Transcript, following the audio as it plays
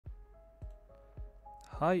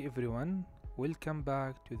Hi everyone, welcome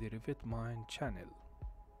back to the Revit Mind channel.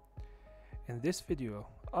 In this video,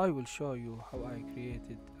 I will show you how I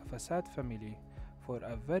created a facade family for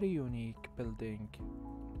a very unique building.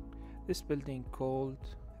 This building called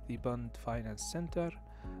the Bund Finance Center,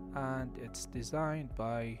 and it's designed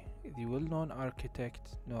by the well-known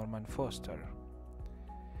architect Norman Foster.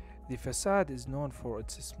 The facade is known for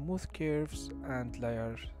its smooth curves and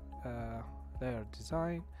layer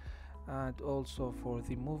design, and also for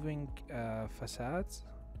the moving facades.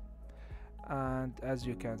 And as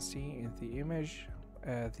you can see in the image,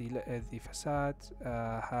 the facade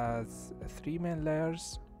has three main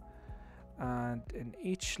layers, and in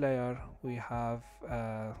each layer we have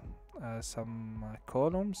some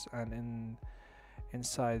columns, and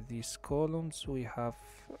inside these columns we have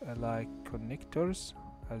like connectors,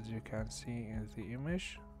 as you can see in the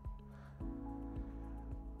image.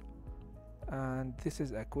 And this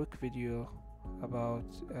is a quick video about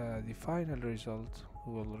the final result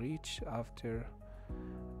we will reach after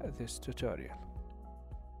this tutorial.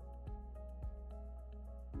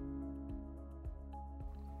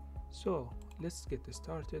 So let's get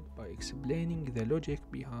started by explaining the logic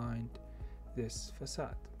behind this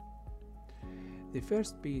facade. The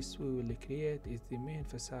first piece we will create is the main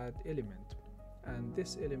facade element, and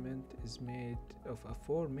this element is made of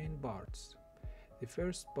four main parts. The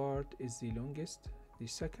first part is the longest, the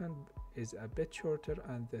second is a bit shorter,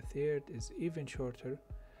 and the third is even shorter,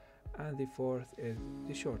 and the fourth is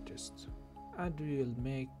the shortest. And we will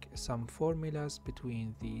make some formulas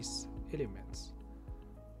between these elements.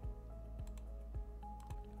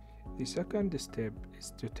 The second step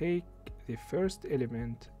is to take the first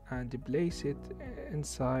element and place it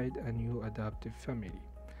inside a new adaptive family.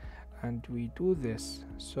 And we do this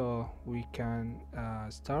so we can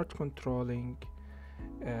start controlling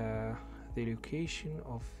the location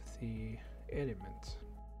of the element.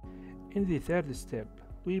 In the third step,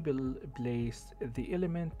 we will place the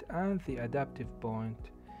element and the adaptive point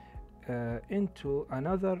into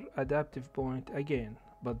another adaptive point again,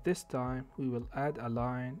 but this time we will add a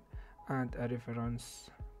line and a reference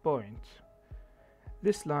point.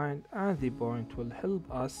 This line and the point will help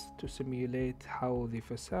us to simulate how the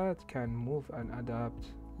facade can move and adapt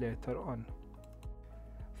later on.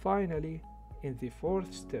 Finally, in the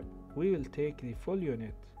fourth step, we will take the full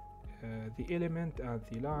unit, the element and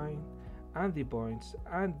the line and the points,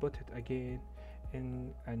 and put it again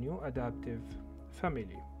in a new adaptive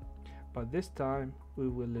family. But this time we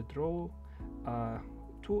will draw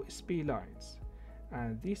two SP lines,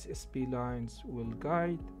 and these SP lines will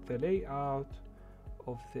guide the layout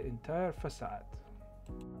of the entire facade.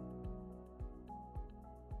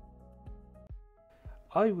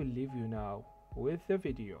 I will leave you now with the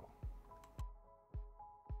video.